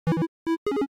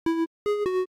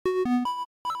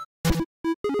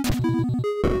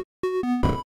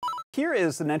here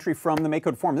is an entry from the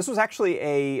MakeCode forum. This was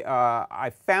actually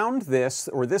I found this,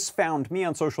 or this found me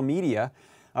on social media.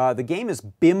 The game is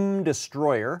Bim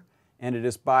Destroyer, and it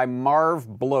is by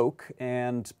marvbloke.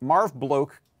 And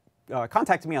marvbloke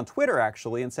contacted me on Twitter,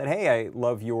 actually, and said, hey, I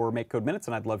love your MakeCode Minutes,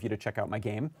 and I'd love you to check out my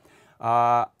game.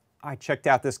 I checked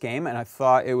out this game, and I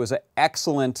thought it was an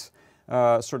excellent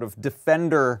sort of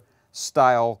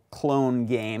Defender-style clone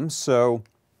game. So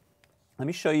let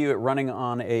me show you it running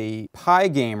on a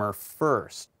Pygamer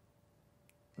first.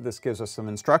 This gives us some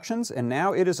instructions, and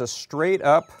now it is a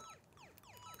straight-up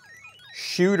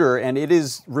shooter, and it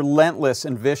is relentless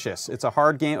and vicious. It's a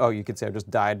hard game. Oh, you could say I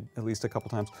just died at least a couple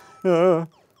times.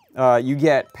 You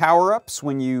get power-ups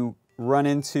when you run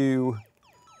into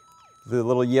the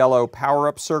little yellow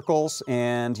power-up circles,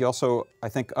 and you also, I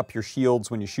think, up your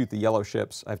shields when you shoot the yellow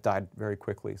ships. I've died very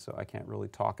quickly, so I can't really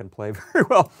talk and play very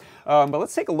well. But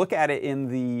let's take a look at it in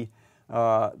the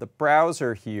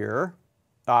browser here.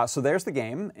 So there's the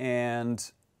game, and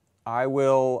I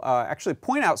will actually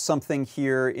point out something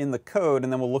here in the code,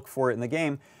 and then we'll look for it in the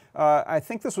game. I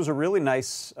think this was a really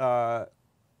nice,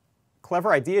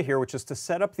 clever idea here, which is to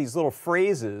set up these little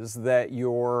phrases that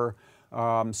your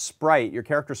sprite, your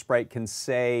character sprite, can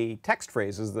say text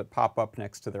phrases that pop up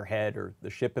next to their head, or the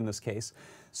ship in this case.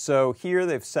 So here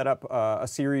they've set up a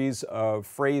series of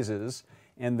phrases,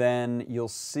 and then you'll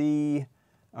see,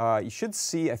 you should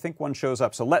see, I think one shows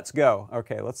up. So let's go.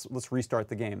 Okay, let's restart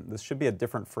the game. This should be a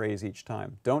different phrase each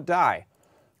time. Don't die.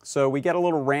 So we get a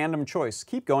little random choice.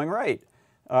 Keep going right.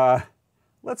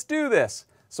 Let's do this.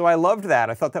 So I loved that.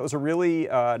 I thought that was a really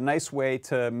nice way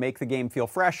to make the game feel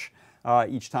fresh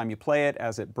each time you play it,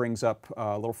 as it brings up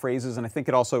little phrases. And I think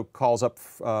it also calls up,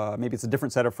 maybe it's a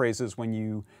different set of phrases when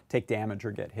you take damage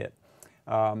or get hit.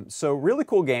 So really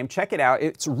cool game. Check it out.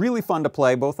 It's really fun to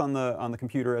play, both on the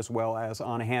computer as well as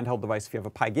on a handheld device. If you have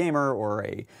a Pygamer or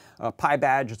a Pi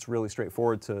badge, it's really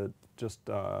straightforward to just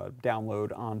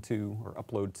download onto or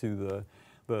upload to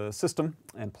the system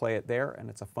and play it there. And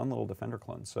it's a fun little Defender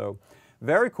clone. So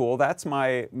very cool. That's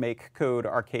my MakeCode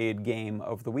arcade game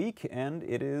of the week, and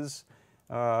it is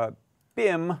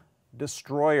Bim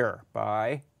Destroyer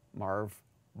by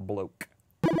marvbloke.